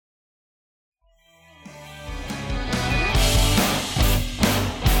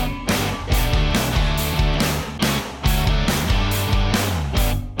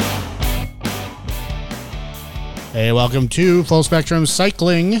Hey, welcome to Full Spectrum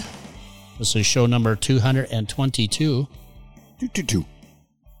Cycling. This is show number 222. 222.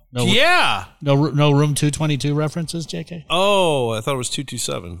 No, yeah. No Room 222 references, JK? Oh, I thought it was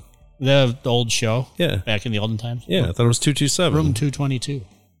 227. The old show? Yeah. Back in the olden times? Yeah, I thought it was 227. Room 222.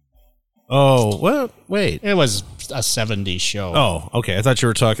 Oh, well, wait. It was a 70s show. Oh, okay. I thought you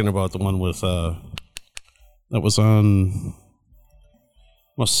were talking about the one with, that was on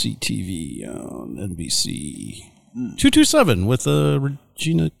must-see TV on NBC. 227 with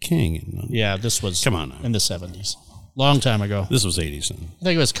Regina King. Yeah, this was Come on now. in the 70s. Long time ago. This was 80s. Then. I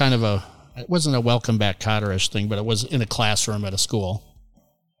think it was kind of it wasn't a Welcome Back Kotter-ish thing, but it was in a classroom at a school.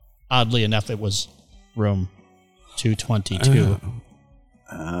 Oddly enough, it was room 222.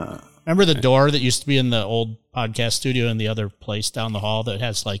 Remember the door that used to be in the old podcast studio in the other place down the hall that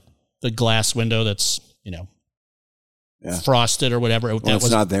has like the glass window that's, frosted or whatever?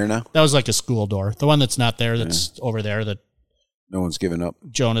 It's not there now? That was like a school door. The one that's not there, that's over there that No one's given up.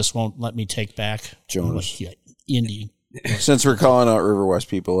 Jonas won't let me take back. Jonas. Yeah, Indy. Since we're calling out River West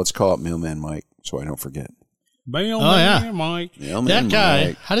people, let's call out Mailman Mike so I don't forget. Mailman Mike. Mailman That guy,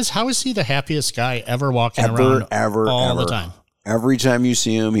 Mike. how is he the happiest guy ever walking around all the time? Every time you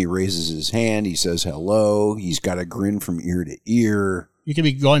see him, he raises his hand. He says hello. He's got a grin from ear to ear. You could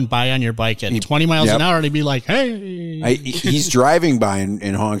be going by on your bike at 20 miles an hour and he'd be like, hey. He's driving by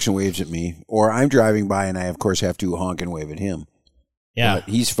and honks and waves at me. Or I'm driving by and I, of course, have to honk and wave at him. Yeah. But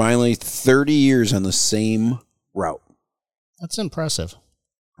he's finally 30 years on the same route. That's impressive.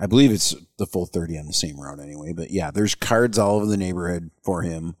 I believe it's the full 30 on the same route anyway. But yeah, there's cards all over the neighborhood for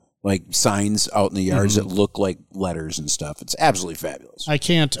him. Like signs out in the yards that look like letters and stuff. It's absolutely fabulous. I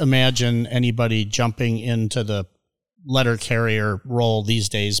can't imagine anybody jumping into the letter carrier role these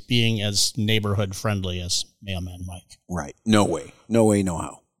days being as neighborhood friendly as Mailman Mike. Right. No way. No way, no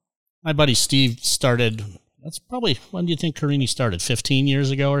how. My buddy Steve started, that's probably, when do you think Carini started? 15 years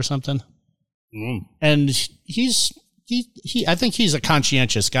ago or something? And I think he's a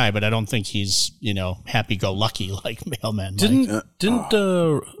conscientious guy, but I don't think he's, happy-go-lucky like Mailman Mike.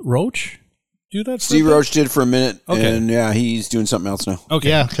 Didn't Roach do that? Steve Roach did for a minute, Okay. and yeah, he's doing something else now. Okay.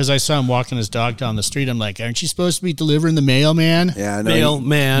 Yeah, because I saw him walking his dog down the street. I'm like, aren't you supposed to be delivering the mail, man? Yeah, no,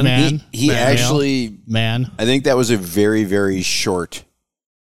 Mailman. he actually, Man. I think that was a very, very short.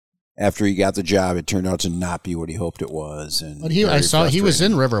 After he got the job, it turned out to not be what he hoped it was. And But I saw he was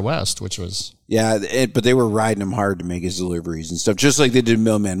in River West, which was... Yeah, but they were riding him hard to make his deliveries and stuff, just like they did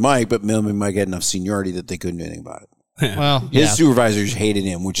Mailman Mike, but Mailman Mike had enough seniority that they couldn't do anything about it. Well, His supervisors hated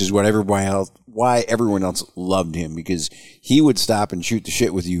him, which is why everyone else loved him, because he would stop and shoot the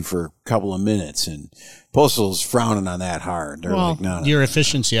shit with you for a couple of minutes, and Postal's frowning on that hard. They're like, no. Your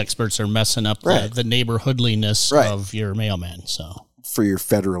efficiency experts are messing up the neighborhoodliness of your mailman. So For your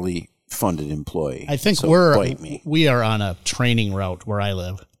federally funded employee. I think bite me. we are on a training route where I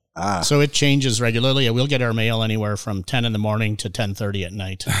live. So it changes regularly. We'll get our mail anewhere from 10 in the morning to 10:30 at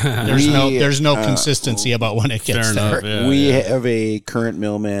night. There's no consistency about when it gets there. We have a current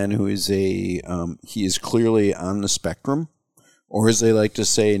mailman who is he is clearly on the spectrum, or as they like to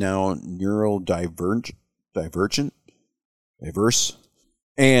say now, neurodivergent, diverse,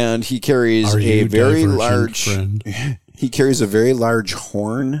 and he carries a very large friend? He carries a very large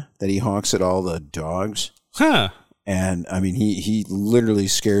horn that he honks at all the dogs. Huh. And I mean, he literally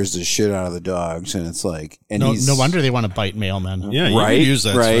scares the shit out of the dogs, and it's like, and No wonder they want to bite mailmen. Yeah, you right, can use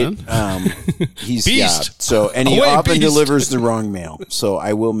that, right. Sven. He's Beast. So, and he Away, often beast. delivers the wrong mail. So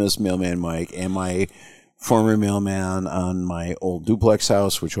I will miss Mailman Mike and my former mailman on my old duplex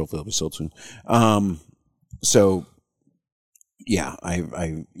house, which hopefully will be sold soon. So yeah,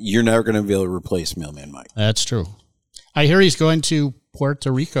 you're never going to be able to replace Mailman Mike. That's true. I hear he's going to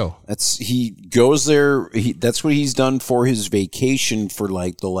Puerto Rico. He goes there. That's what he's done for his vacation for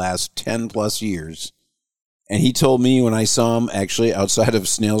like the last 10 plus years. And he told me when I saw him actually outside of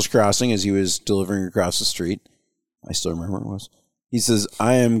Snail's Crossing as he was delivering across the street. I still remember where it was. He says,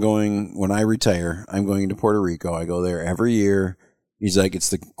 when I retire, I'm going to Puerto Rico. I go there every year. He's like, it's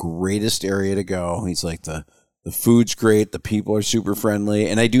the greatest area to go. He's like, the food's great. The people are super friendly.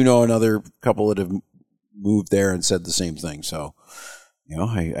 And I do know another couple that have moved there and said the same thing. So,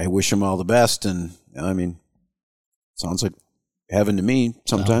 I wish him all the best. And I mean, sounds like heaven to me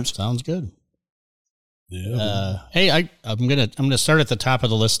sometimes. Sounds good. Yeah. Hey, I'm gonna start at the top of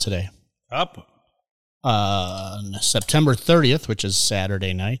the list today. Up. On September 30th, which is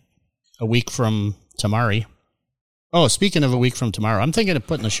Saturday night, a week from tomorrow. Oh, speaking of a week from tomorrow, I'm thinking of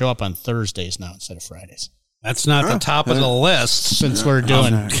putting the show up on Thursdays now instead of Fridays. That's not the top of the list. Since we're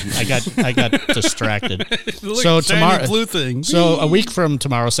doing, I got distracted. So tomorrow, blue thing. So a week from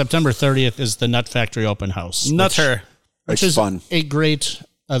tomorrow, September 30th, is the Nut Factory Open House. Which is fun. A great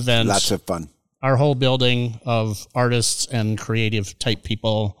event. Lots of fun. Our whole building of artists and creative type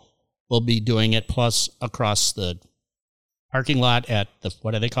people will be doing it, plus across the parking lot at the,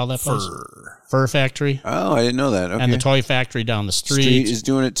 what do they call that place? Fur Factory. Oh, I didn't know that. Okay. And the toy factory down the street. Is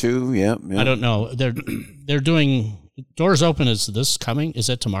doing it too. Yeah. I don't know. They're doing Doors Open. Is this coming? Is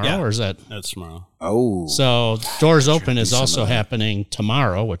it tomorrow or is that? That's tomorrow. Oh. So Doors Open is also happening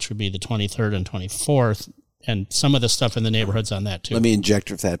tomorrow, which would be the 23rd and 24th. And some of the stuff in the neighborhoods on that too. Let me inject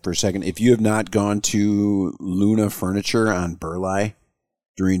with that for a second. If you have not gone to Luna Furniture on Burleigh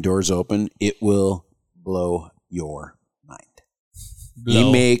during Doors Open, it will blow your mind.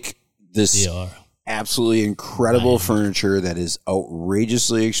 They make this absolutely incredible furniture that is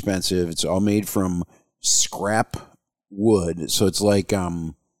outrageously expensive. It's all made from scrap wood, so it's like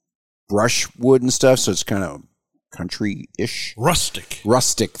brush wood and stuff. So it's kind of country-ish, rustic.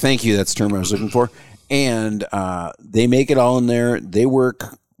 Thank you. That's the term I was looking for. And they make it all in there. They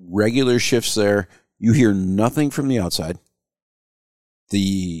work regular shifts there. You hear nothing from the outside.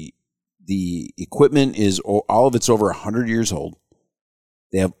 The equipment is, all of it's over 100 years old.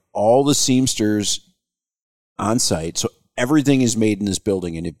 They have all the seamsters on site. So everything is made in this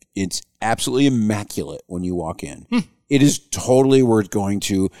building, and it's absolutely immaculate when you walk in. It is totally worth going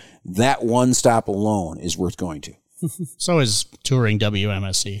to. That one stop alone is worth going to. So is touring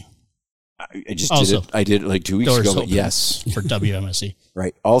WMSC. I just did it. I did it like 2 weeks ago. But yes, for WMSC.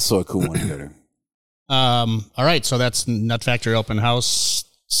 Right. Also a cool one to go to. All right. So that's Nut Factory Open House,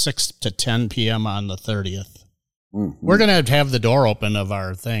 6 to 10 p.m. on the 30th. Mm-hmm. We're going to have the door open of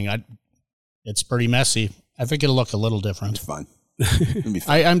our thing. It's pretty messy. I think it'll look a little different. It's fun.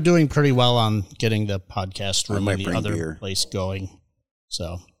 I'm doing pretty well on getting the podcast room and the other place going.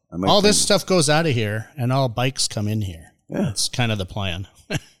 So all this stuff goes out of here and all bikes come in here. Yeah. That's kind of the plan.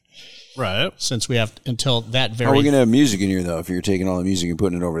 Right. Since we have until that very... How are we going to have music in here, though, if you're taking all the music and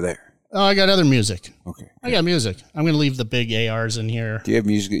putting it over there? Oh, I got other music. Okay. I got music. I'm going to leave the big ARs in here. Do you have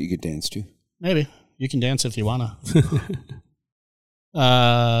music that you could dance to? Maybe. You can dance if you want to.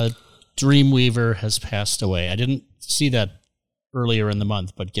 Dreamweaver has passed away. I didn't see that earlier in the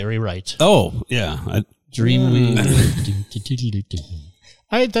month, but Gary Wright. Oh, yeah. Dreamweaver.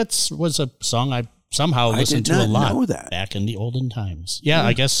 That was a song I somehow listened to a lot back in the olden times. Yeah,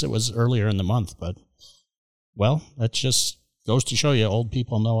 I guess it was earlier in the month, but, well, that just goes to show you old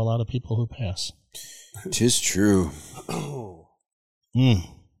people know a lot of people who pass. 'Tis true.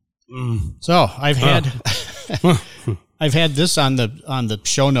 So I've had I've had this on the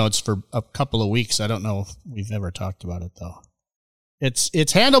show notes for a couple of weeks. I don't know if we've ever talked about it though.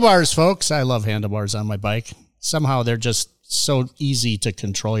 It's handlebars, folks. I love handlebars on my bike. Somehow they're just so easy to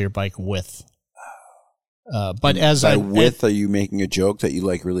control your bike with. But are you making a joke that you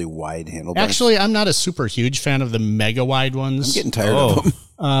like really wide handlebars? Actually, I'm not a super huge fan of the mega wide ones. I'm getting tired of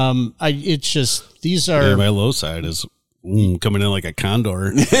them. It's just these are my low side is coming in like a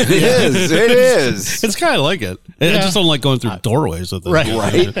condor. It is. It's kind of like it. I just don't like going through doorways with it. Right.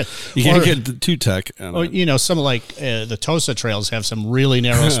 You can't get too tech. Some like the Tosa trails have some really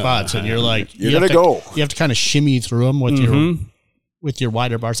narrow spots, and you're like, you're going to go. You have to kind of shimmy through them with your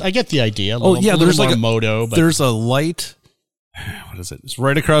wider bars. I get the idea. There's like a moto. But there's a light. What is it? It's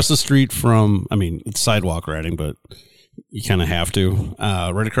right across the street from. I mean, it's sidewalk riding, but you kind of have to.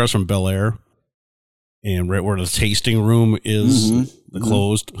 Right across from Bel Air. And right where the tasting room is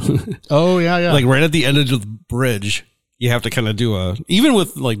closed. Oh, yeah. Like right at the end of the bridge, you have to kind of do even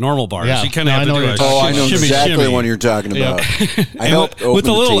with like normal bars, you kind of have to do a I know exactly what you're talking about. I helped with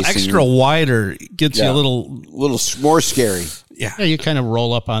a little extra wider, gets you a little more scary. Yeah, you kind of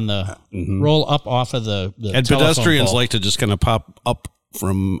roll up on the roll up off of the and pedestrians pole. Like to just kind of pop up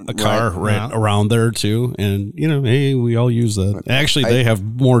from a car right around there too, and hey, we all use that. Actually, they have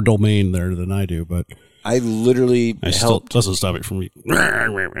more domain there than I do, but. I literally still doesn't stop it from me.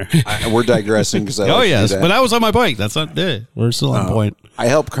 We're digressing because but I was on my bike. That's not it. We're still on point. I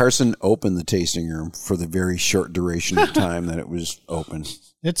helped Carson open the tasting room for the very short duration of time that it was open.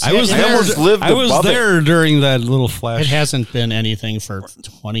 I was there during that little flash. It hasn't been anything for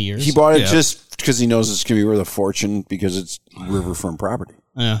 20 years. He bought it just because he knows it's going to be worth a fortort because it's riverfront property.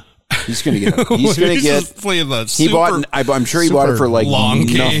 Yeah. He's going to get. He's going to get. He bought. I'm sure he bought it for like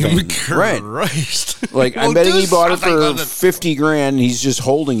nothing. Right. Like I'm betting he bought it for $50,000. And he's just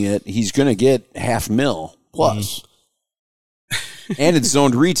holding it. He's going to get $500,000 plus, and it's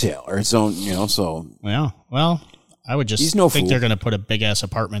zoned retail or it's zoned. So yeah. Well, I would just He's no think fool. they're going to put a big ass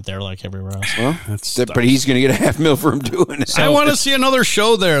apartment there like everywhere else. Well, but he's going to get $500,000 from doing it. I want to see another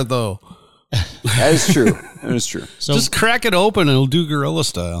show there, though. That is true. That is true. So just crack it open and it'll do gorilla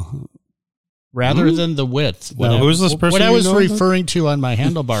style. Rather than the width. Now, who's this person? What I was referring to on my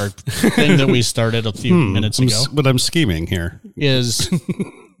handlebar thing that we started a few minutes ago. But I'm scheming here. Is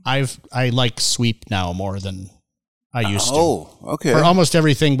I like sweep now more than I used to. Oh, okay. For almost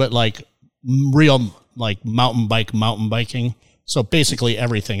everything but like real like mountain biking. So basically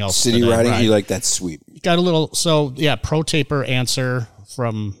everything else. City riding, you like that sweep. Got a little, so yeah, Pro Taper Answer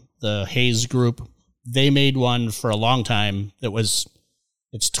from the Hayes group. They made one for a long time that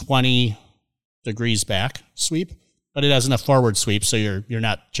it's 20 degrees back sweep, but it has enough forward sweep so you're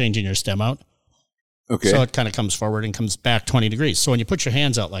not changing your stem out. Okay. So it kind of comes forward and comes back 20 degrees. So when you put your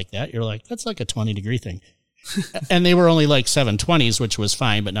hands out like that, you're like, that's like a 20 degree thing. And they were only like 720s, which was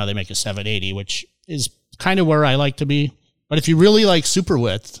fine, but now they make a 780, which is kind of where I like to be. But if you really like super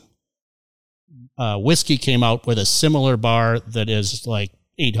width, Whiskey came out with a similar bar that is like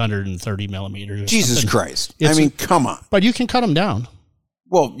 830 millimeters. Jesus Christ. I mean, come on. But you can cut them down.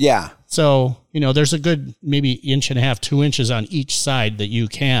 Well, yeah. So, there's a good maybe 1.5 inches, 2 inches on each side that you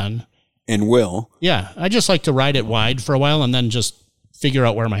can. And will. Yeah. I just like to ride it wide for a while and then just figure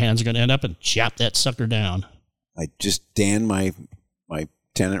out where my hands are going to end up and chop that sucker down. Dan, my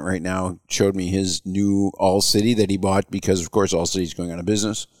tenant right now, showed me his new All City that he bought because, of course, All City's going out of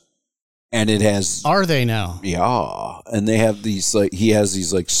business. And it has... Are they now? Yeah. And they have these, he has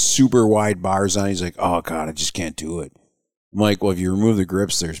these, super wide bars on. He's like, oh, God, I just can't do it. I'm like, well, if you remove the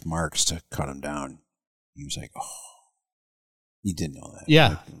grips, there's marks to cut them down. He was like, oh. He didn't know that.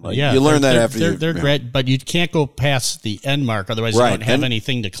 Yeah. You learn that after they're great, but you can't go past the end mark. Otherwise, you don't have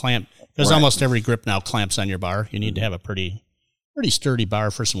anything to clamp. Because almost every grip now clamps on your bar. You need to have a pretty sturdy bar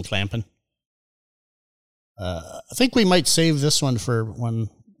for some clamping. I think we might save this one for when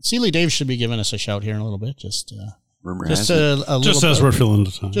Seeley Dave should be giving us a shout here in a little bit. Just as we're feeling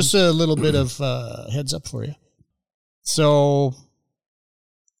the time. Just a little bit of heads up for you. So,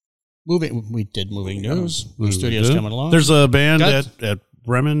 moving news. New studio's coming along. There's a band at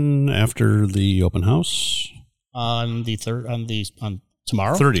Bremen after the open house on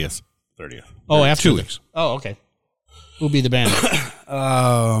tomorrow, 30th. Oh, after 2 weeks. Oh, okay. Who'll be the band?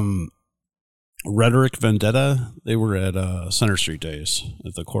 Rhetoric Vendetta. They were at Center Street Days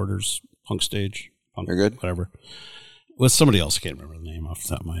at the Quarters Punk Stage. They're good. Whatever. With somebody else, I can't remember the name off the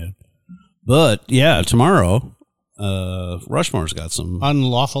top of my head. But yeah, tomorrow, Rushmore's got some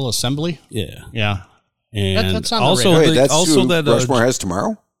Unlawful Assembly. Yeah. And that's on also, the that's also that Rushmore has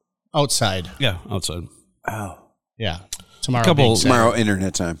tomorrow. Outside. Yeah, outside. Oh, yeah. Tomorrow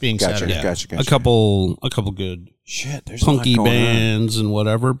internet time. Gotcha. Saturday. Yeah. Gotcha. A couple good there's punky bands and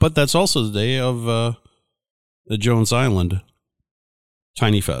whatever. But that's also the day of the Jones Island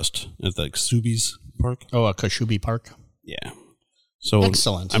Tiny Fest at the Kasubi's Park. Oh, Kashubi Park. Yeah. So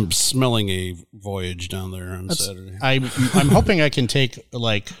excellent. I'm smelling a voyage down there on Saturday. I'm hoping I can take a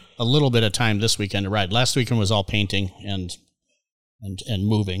little bit of time this weekend to ride. Last weekend was all painting and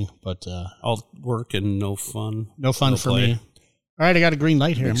moving, but all work and no fun. No fun for me. All right, I got a green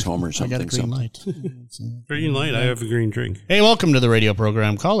light here. I got a green light. Green light. I have a green drink. Hey, welcome to the radio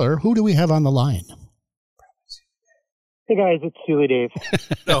program. Caller, who do we have on the line? Hey guys, it's Seeley Dave.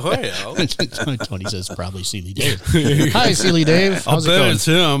 Oh, hey, Al. Tony says probably Seeley Dave. Hi, Seeley Dave. How's it going? It's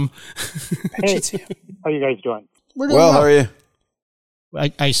him. Hey, how you guys doing? We're doing well. How are you?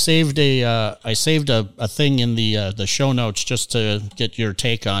 I saved a thing in the show notes just to get your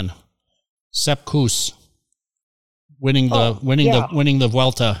take on Sepp Kuss winning the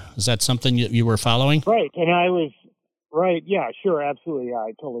Vuelta. Is that something you were following? Right, and I was right. Yeah, sure, absolutely. Yeah,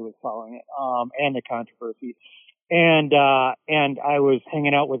 I totally was following it, and the controversy, and I was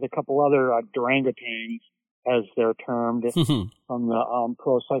hanging out with a couple other Durangotangs, as they're termed, from the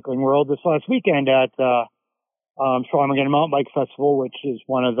pro cycling world this last weekend at Chequamegon Mountain Bike Festival, which is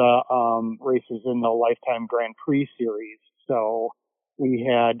one of the races in the Lifetime Grand Prix series. So we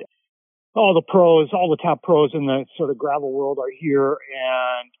had all the top pros in the sort of gravel world are here,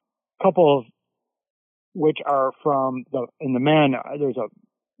 and a couple of which are from the men. There's a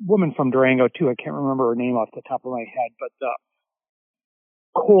woman from Durango too. I can't remember her name off the top of my head, but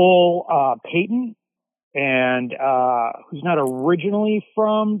Cole Payton, and who's not originally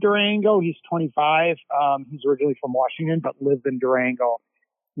from Durango. He's 25. He's originally from Washington, but lives in Durango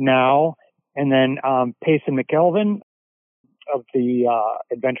now. And then Payson McKelvin of the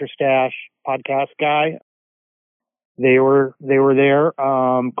Adventure Stash podcast guy. They were there.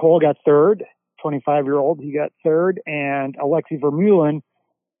 Cole got third. 25-year-old, he got third, and Alexi Vermeulen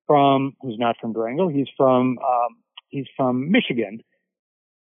who's not from Durango. He's from He's from Michigan,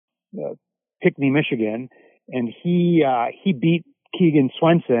 Pinckney, Michigan, and he beat Keegan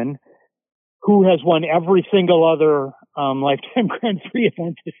Swenson, who has won every single other Lifetime Grand Prix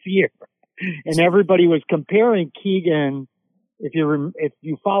event this year. And everybody was comparing Keegan. If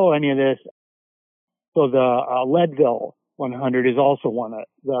you follow any of this, so the Leadville 100 is also one of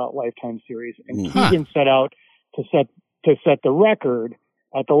the Lifetime Series, and Keegan set out to set the record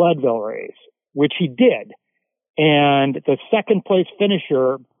at the Leadville race, which he did. And the second place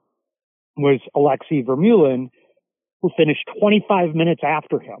finisher was Alexei Vermeulen, who finished 25 minutes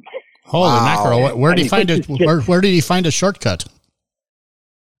after him. Holy mackerel! Where did he find a shortcut?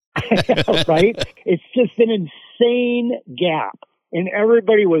 Right? It's just an insane gap. And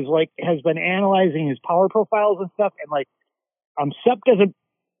everybody has been analyzing his power profiles and stuff. And Sepp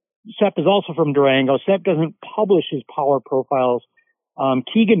is also from Durango. Sepp doesn't publish his power profiles.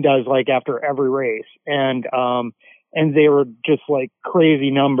 Keegan does after every race. And they were just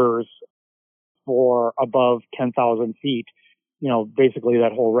crazy numbers for above 10,000 feet. Basically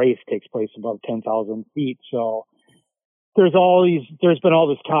that whole race takes place above 10,000 feet. So there's been all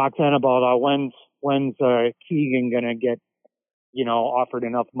this talk then about when's Keegan going to get, offered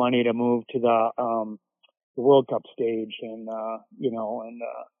enough money to move to the World Cup stage and the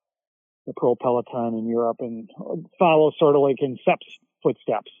pro peloton in Europe and follow sort of in Sepp's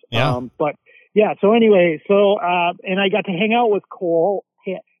footsteps. Yeah. So anyway, and I got to hang out with Cole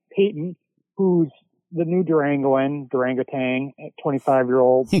Payton, who's the new Durangoan, Durangatang,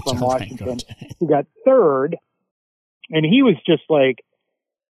 25-year-old from Washington, who got third. And he was just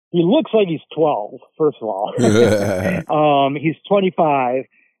he looks like he's 12, first of all. He's 25.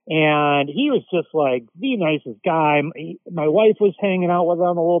 And he was just the nicest guy. My wife was hanging out with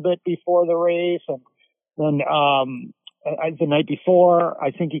him a little bit before the race. And then the night before,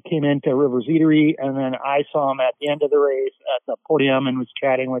 I think he came into Rivers Eatery. And then I saw him at the end of the race at the podium and was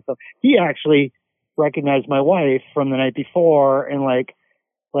chatting with him. He actually recognized my wife from the night before and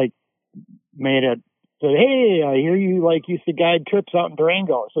said, hey, I hear you used to guide trips out in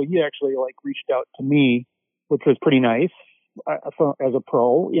Durango. So he actually reached out to me, which was pretty nice as a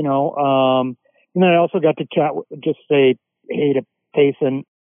pro, and then I also got to chat, just say hey to Payson,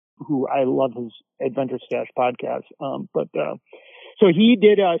 who I love his Adventure Stash podcast. So he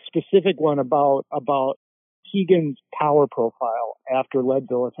did a specific one about Keegan's power profile after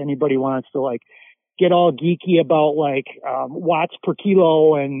Leadville. If anybody wants to get all geeky about watts per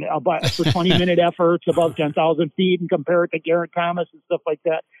kilo and about for 20-minute efforts above 10,000 feet and compare it to Geraint Thomas and stuff like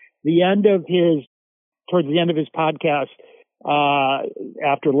that. Towards the end of his podcast,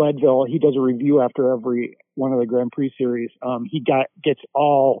 after Leadville, he does a review after every one of the Grand Prix series.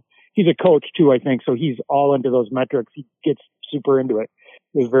 He's a coach too, I think. So he's all into those metrics. He gets super into it.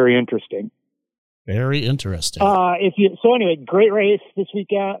 It was very interesting. Very interesting. So anyway, great race this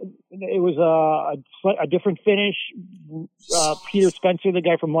weekend. It was a different finish. Peter Spencer, the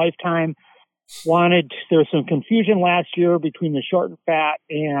guy from Lifetime, there was some confusion last year between the short and fat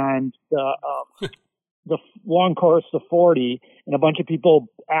and the long course, the 40, and a bunch of people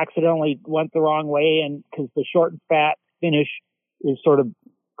accidentally went the wrong way, and because the short and fat finish is sort of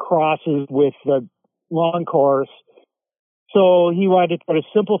crosses with the long course. So he wanted to try to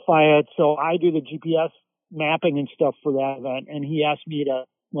simplify it. So I do the GPS mapping and stuff for that event. And he asked me to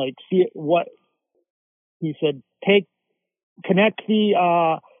see what he said, connect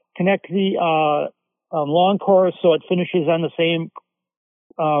the long course. So it finishes on the same,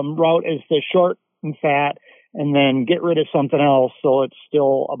 route as the short and fat, and then get rid of something else. So it's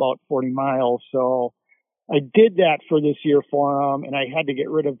still about 40 miles. So I did that for this year for him, and I had to get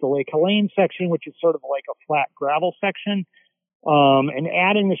rid of the Lake Helene section, which is sort of like a flat gravel section. And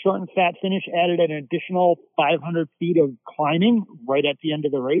adding the short and fat finish added an additional 500 feet of climbing right at the end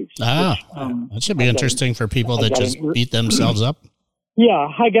of the race. That should be interesting for people that just beat themselves up. Yeah,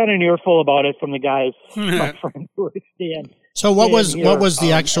 I got an earful about it from the guys, my friends who were staying. So what was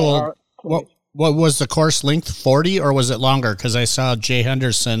the actual what was the course length? 40 or was it longer? Because I saw Jay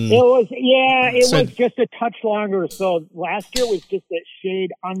Henderson. It was just a touch longer. So last year was just a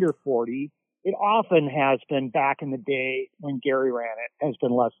shade under 40. It often has been back in the day when Gary ran it, has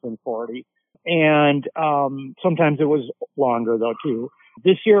been less than 40. And sometimes it was longer though too.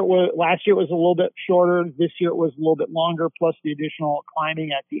 Last year it was a little bit shorter. This year it was a little bit longer, plus the additional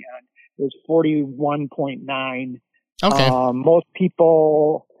climbing at the end. It was 41.9. Okay.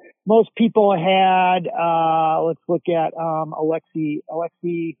 Most people had, let's look at Alexei,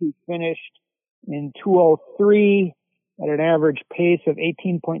 who finished in 2:03 at an average pace of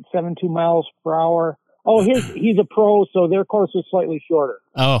 18.72 miles per hour. Oh, he's a pro, so their course is slightly shorter.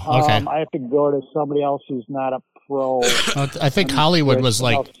 Oh, okay. I have to go to somebody else who's not a throw. I think Hollywood was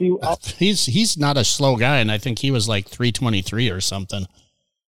like, I'll he's not a slow guy, and I think he was like 323 or something.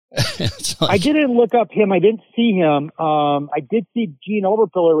 I didn't look up him. I didn't see him. I did see Gene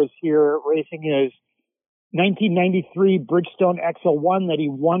Oberpiller was here racing his 1993 Bridgestone XL1 that he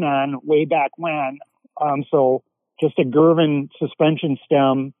won on way back when. So just a Gervin suspension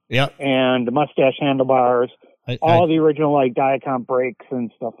stem, and the mustache handlebars, all the original like Diacom brakes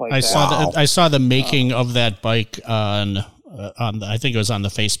and stuff like that. I saw the making of that bike on I think it was on the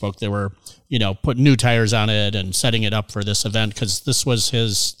Facebook. They were putting new tires on it and setting it up for this event because this was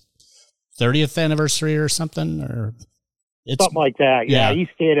his 30th anniversary or something, or something like that. Yeah, he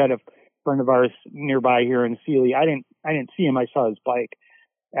stayed at a friend of ours nearby here in Seeley. I didn't see him. I saw his bike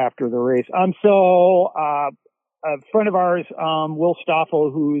after the race. So a friend of ours, Will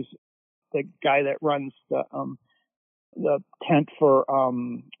Stoffel, who's the guy that runs the tent for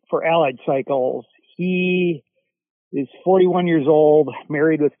Allied Cycles. He is 41 years old,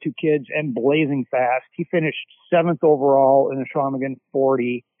 married with 2 kids, and blazing fast. He finished 7th overall in the Chequamegon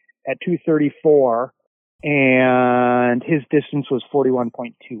 40 at 2:34, and his distance was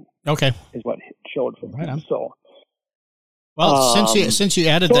 41.2. Okay, is what it showed for him. So, well, since you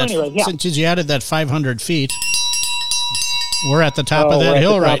added since you added that 500 feet, we're at the top of that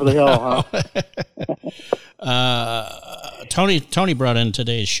hill right now. Tony brought in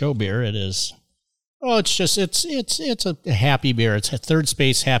today's show beer. It is. Oh, it's a happy beer. It's a Third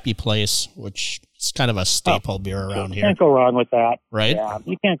Space Happy Place, which is kind of a staple beer around here. Can't go wrong with that, right? Yeah,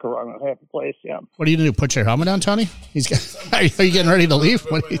 you can't go wrong with Happy Place. Yeah. What are you gonna do? Put your helmet on, Tony? Are you getting ready to leave?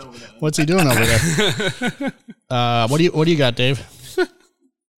 What's he doing over there? What do you got, Dave?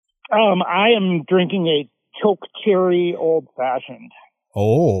 I am drinking a choke cherry old fashioned.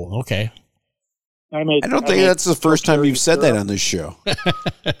 Oh, okay. I don't think that's the first time you've said that on this show.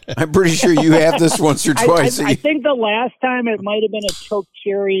 I'm pretty sure you have this once or twice. I think the last time it might have been a choke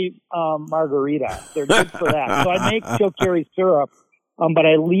cherry margarita. They're good for that. So I make choke cherry syrup, but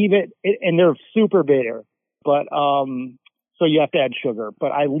I leave it, and they're super bitter. But so you have to add sugar.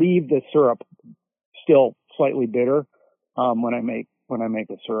 But I leave the syrup still slightly bitter when I make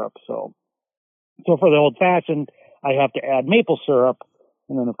the syrup. So for the old fashioned, I have to add maple syrup,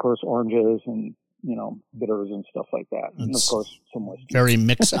 and then of course oranges and bitters and stuff like that. And of course, some whiskey. Very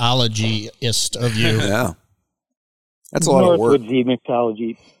mixology-ist of you. Yeah. That's a lot of work. Northwoodsy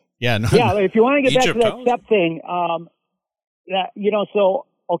mixology. Yeah. No. Yeah, if you want to get back to that Sepp thing,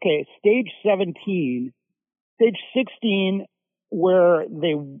 okay, stage 17, stage 16, where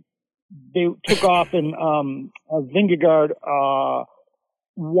they took off and Vingegaard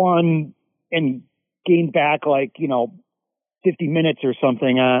won and gained back 50 minutes or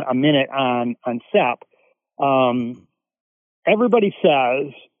something, a minute on Sepp. Everybody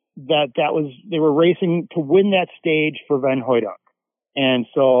says that they were racing to win that stage for Van Hooydonk. And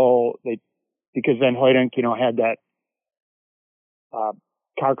so because Van Hooydonk, had that,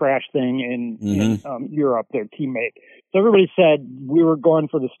 car crash thing in Europe, their teammate. So everybody said we were going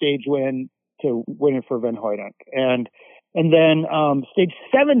for the stage win to win it for Van Hooydonk. And then, stage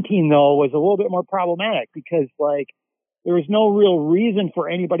 17 though was a little bit more problematic because there was no real reason for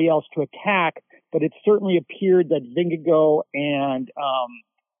anybody else to attack, but it certainly appeared that Vingegaard and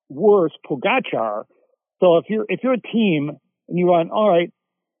worse, Pogačar. So if you're a team and you want, all right,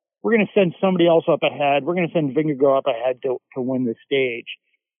 we're going to send somebody else up ahead. We're going to send Vingegaard up ahead to win the stage,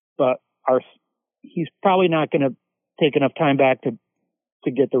 but he's probably not going to take enough time back to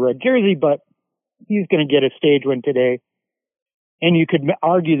get the red jersey, but he's going to get a stage win today. And you could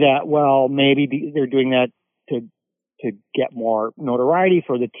argue that, well, maybe they're doing that to get more notoriety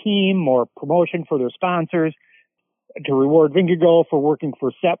for the team, more promotion for their sponsors, to reward Vingegaard for working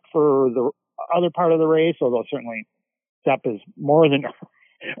for Sepp for the other part of the race, although certainly Sepp has more than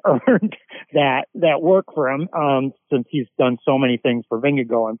earned that work for him, since he's done so many things for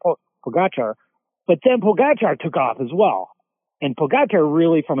Vingegaard and Pogačar. But then Pogačar took off as well. And Pogačar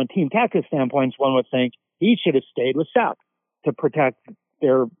really, from a team tactics standpoint, one would think he should have stayed with Sepp to protect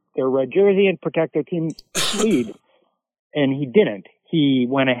their red jersey and protect their team lead. And he didn't. He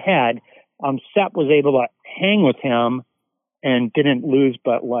went ahead. Sepp was able to hang with him and didn't lose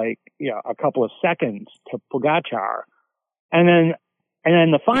but a couple of seconds to Pogačar. And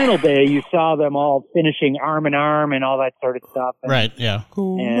then the final day, you saw them all finishing arm in arm and all that sort of stuff. And, right, yeah.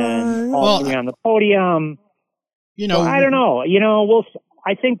 And all three on the podium. So I don't know.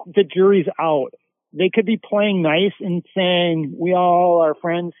 I think the jury's out. They could be playing nice and saying, we all are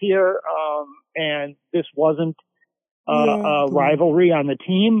friends here, and this wasn't a rivalry on the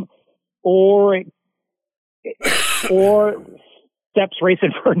team, or Sepp's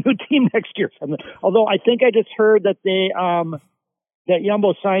racing for a new team next year. Although I think I just heard that that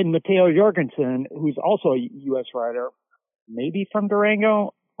Jumbo signed Matteo Jorgensen, who's also a U.S. rider, maybe from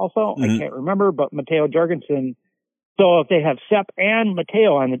Durango also. I can't remember, but Matteo Jorgensen. So if they have Sepp and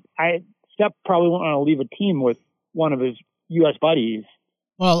Matteo on it, Sepp probably won't want to leave a team with one of his U.S. buddies.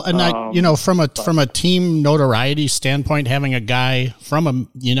 Well, and from a team notoriety standpoint, having a guy from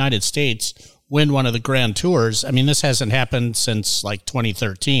the United States win one of the Grand Tours, I mean, this hasn't happened since like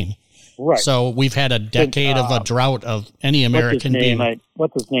 2013. Right. So we've had a decade of a drought of any American being.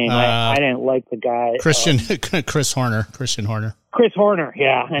 What's his name? I didn't like the guy. Christian Horner. Chris Horner.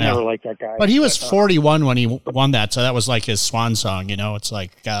 Yeah, I never liked that guy. But he was 41 when he won that, so that was like his swan song. It's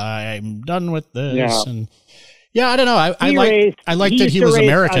like I'm done with this. Yeah. And I don't know. I liked that he was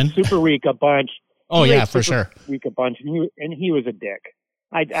American. Super Week a bunch. Oh yeah, for sure. Week a bunch, and he was a dick.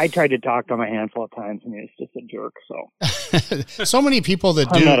 I tried to talk to him a handful of times, and he was just a jerk. So, so many people that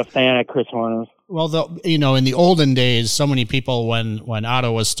I'm not a fan of Chris Horner. Well, in the olden days, so many people when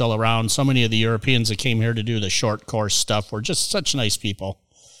Otto was still around, so many of the Europeans that came here to do the short course stuff were just such nice people.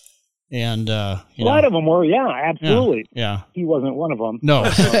 And a lot of them were, absolutely. Yeah, he wasn't one of them. No,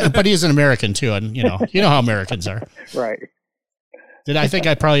 but he's an American too, and you know how Americans are. Right. I think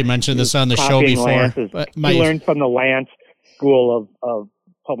I probably mentioned this on the show before. But he learned from the Lance School of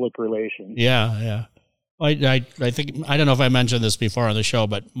Public Relations. Yeah. I think, I don't know if I mentioned this before on the show,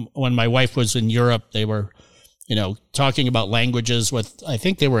 but when my wife was in Europe, they were, talking about languages with, I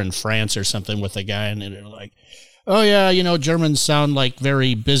think they were in France or something with a guy, and they're like, oh yeah, Germans sound like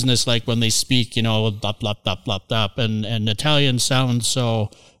very business-like when they speak, blah, blah, blah, blah, blah, and Italian sounds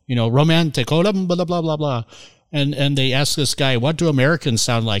so, romantic, oh, blah, blah, blah, blah, blah. And they asked this guy, what do Americans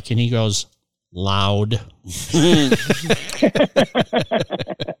sound like? And he goes, loud.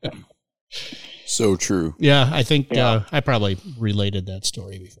 So true. Yeah, I think I probably related that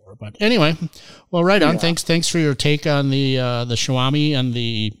story before, but anyway, well, right on. Yeah. Thanks for your take on the Chequamegon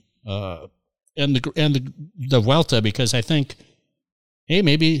and the Vuelta, because I think, hey,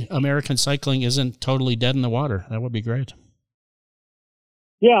 maybe American cycling isn't totally dead in the water. That would be great.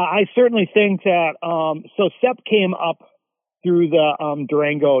 Yeah, I certainly think that. So Sepp came up through the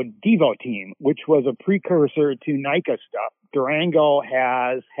Durango Devo team, which was a precursor to NICA stuff. Durango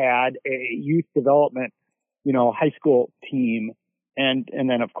has had a youth development, high school team, and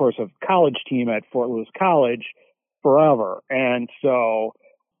then of course a college team at Fort Lewis College forever. And so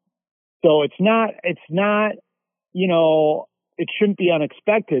it's not, it shouldn't be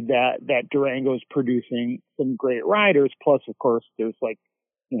unexpected that Durango is producing some great riders. Plus, of course, there's like,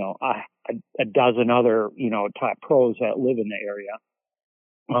 a dozen other, top pros that live in the area,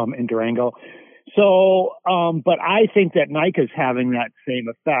 in Durango. So, but I think that NICA is having that same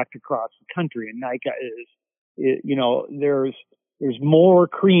effect across the country, and NICA there's more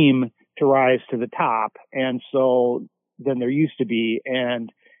cream to rise to the top, and so than there used to be,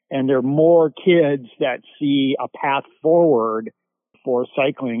 and there are more kids that see a path forward for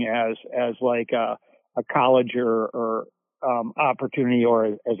cycling as like a college or opportunity or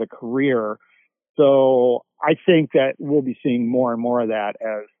as a career. So I think that we'll be seeing more and more of that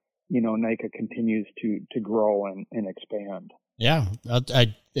as, NICA continues to grow and expand. Yeah.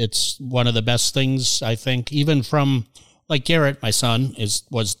 It's one of the best things, I think, even from like Garrett, my son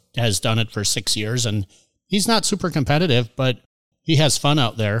has done it for 6 years, and he's not super competitive, but he has fun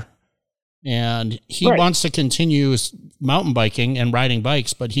out there, and he wants to continue mountain biking and riding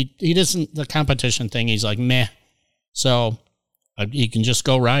bikes, but he doesn't, the competition thing, he's like, meh. So he can just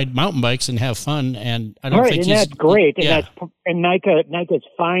go ride mountain bikes and have fun, and I don't think that's great. And NICA's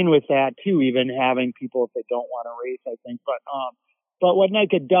fine with that too, even having people if they don't want to race, I think. But what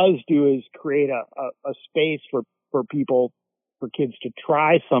NICA does do is create a space for people, for kids to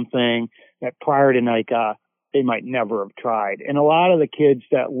try something that prior to NICA they might never have tried. And a lot of the kids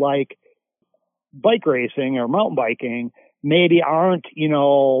that like bike racing or mountain biking maybe aren't,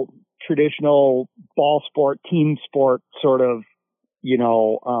 traditional ball sport, team sport sort of,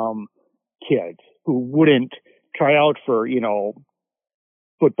 kids who wouldn't try out for,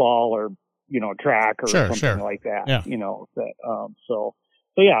 football or, track or something like that, yeah. So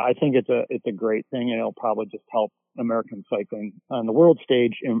yeah, I think it's a great thing, and it'll probably just help American cycling on the world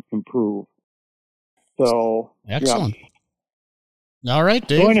stage improve. So excellent. Yeah. All right,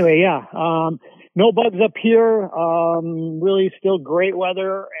 Dave. So anyway, no bugs up here. Really still great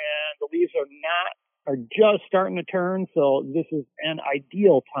weather, and the leaves are just starting to turn. So this is an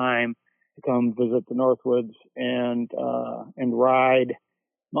ideal time to come visit the Northwoods and ride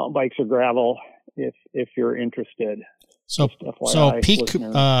mountain bikes or gravel if you're interested. So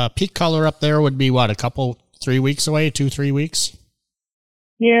peak color up there would be what, 3 weeks away, 2-3 weeks?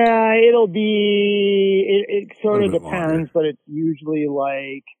 Yeah, it'll be. It sort of depends, but it's usually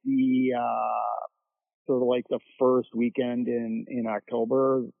like the sort of like the first weekend in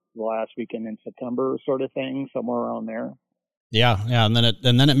October, the last weekend in September, sort of thing, somewhere around there. Yeah, and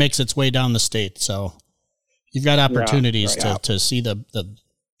then it makes its way down the state. So you've got opportunities to see the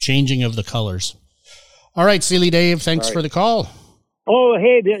changing of the colors. All right, Seeley Dave, thanks for the call. Oh,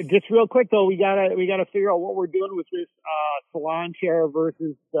 hey, just real quick though, we gotta figure out what we're doing with this salon chair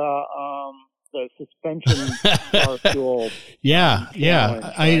versus the suspension bar stool. Yeah.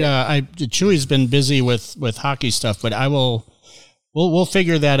 Chewy's been busy with hockey stuff, but we'll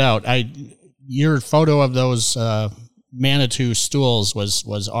figure that out. Your photo of those Manitou stools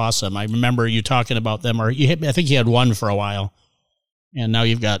was awesome. I remember you talking about them, I think you had one for a while, and now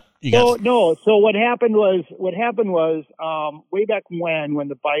you got. No. So what happened was way back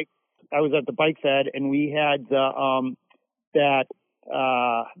when I was at the bike fed, and we had that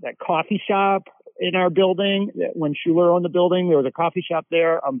coffee shop in our building. When Schuler owned the building, there was a coffee shop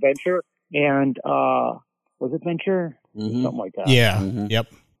there on Venture, and was it Venture? Mm-hmm. Something like that. Yeah. Mm-hmm.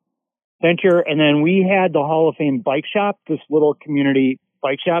 Yep. Venture, and then we had the Hall of Fame bike shop, this little community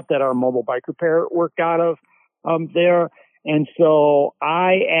bike shop that our mobile bike repair worked out of there. And so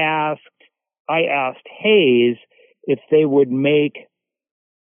I asked Hayes if they would make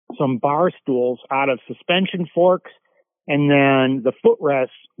some bar stools out of suspension forks, and then the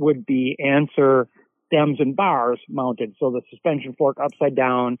footrests would be answer stems and bars mounted. So the suspension fork upside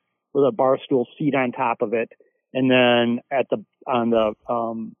down with a bar stool seat on top of it, and then on the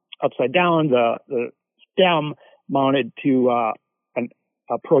upside down the stem mounted to a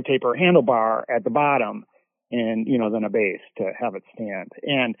pro taper handlebar at the bottom, and then a base to have it stand.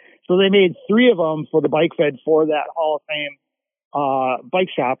 And so they made 3 of them for the bike fed for that Hall of Fame bike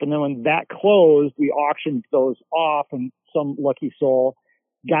shop. And then when that closed, we auctioned those off, and some lucky soul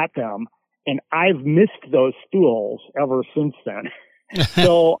got them. And I've missed those stools ever since then.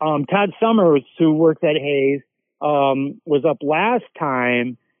 So Todd Summers, who worked at Hayes, was up last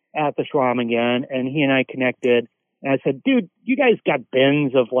time at the Chequamegon, and he and I connected. And I said, dude, you guys got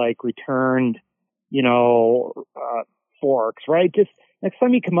bins of like returned forks, right? Just next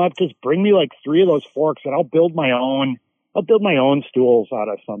time you come up, just bring me like 3 of those forks, and I'll build my own stools out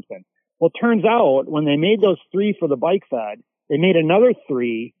of something. Well, it turns out when they made those 3 for the bike fed, they made another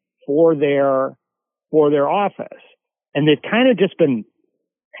 3 for their office. And they've kind of just been,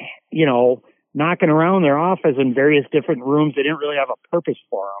 knocking around their office in various different rooms. They didn't really have a purpose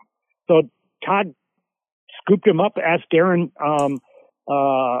for them. So Todd scooped him up, asked Darren,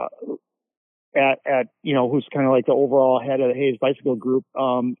 who's kind of like the overall head of the Hayes Bicycle Group,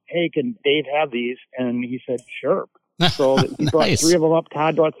 hey, can Dave have these? And he said, sure. So he brought Nice. 3 of them up.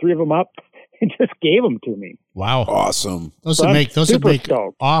 Todd brought 3 of them up and just gave them to me. Wow. Awesome. Those would make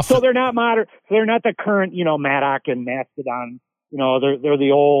off. So they're not modern. So they're not the current, Maddock and Mastodon. They're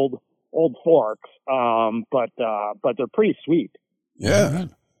the old forks. But they're pretty sweet. Yeah. Right.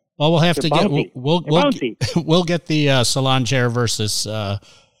 Well, we'll have They're to bouncy. we'll get the salon chair versus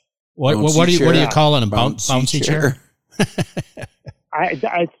what do you call it? A bouncy chair?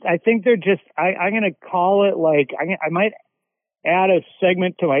 I think they're just. I'm going to call it like I might add a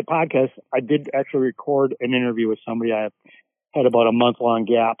segment to my podcast. I did actually record an interview with somebody. I had about a month-long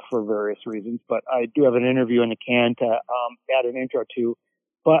gap for various reasons, but I do have an interview in the can to add an intro to.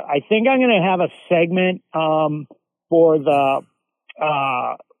 But I think I'm going to have a segment for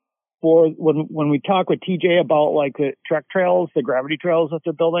when we talk with TJ about like the trek trails, the gravity trails that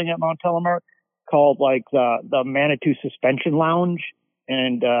they're building at Mount Telemark, called like the Manitou Suspension Lounge.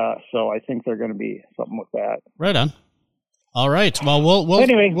 And so I think they're going to be something with that. Right on. All right. Well, we'll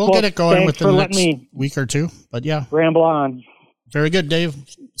get it going within the next week or two. But yeah, ramble on. Very good, Dave.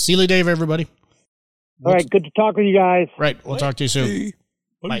 Seeley Dave, everybody. All right. Good to talk with you guys. Right. We'll talk to you soon.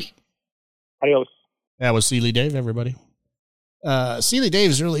 Bye. Adios. That was Seeley Dave, everybody. Seeley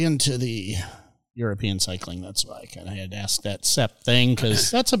Dave's really into the European cycling. That's why I kind of had asked that Sepp thing,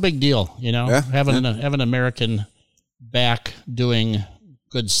 because that's a big deal, having an American back doing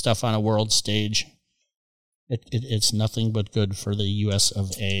good stuff on a world stage. It's nothing but good for the US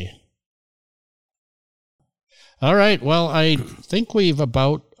of A. All right. Well, I think we've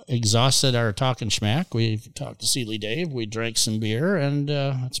about exhausted our talking schmack. We've talked to Seeley Dave. We drank some beer, and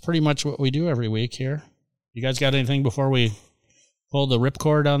that's pretty much what we do every week here. You guys got anything before we pull the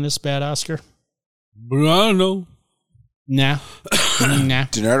ripcord on this bad Oscar? I don't know. Nah.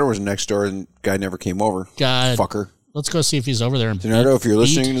 DiNardo was next door, and guy never came over. God. Fucker. Let's go see if he's over there. And DiNardo, if you're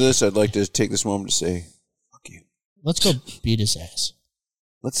listening to this, I'd like to take this moment to say, fuck you. Let's go beat his ass.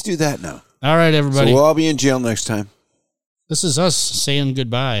 Let's do that now. All right, everybody. So we'll all be in jail next time. This is us saying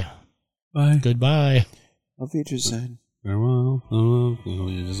goodbye. Bye. Goodbye. Auf Wiedersehen. Farewell.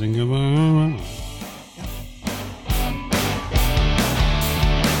 Goodbye.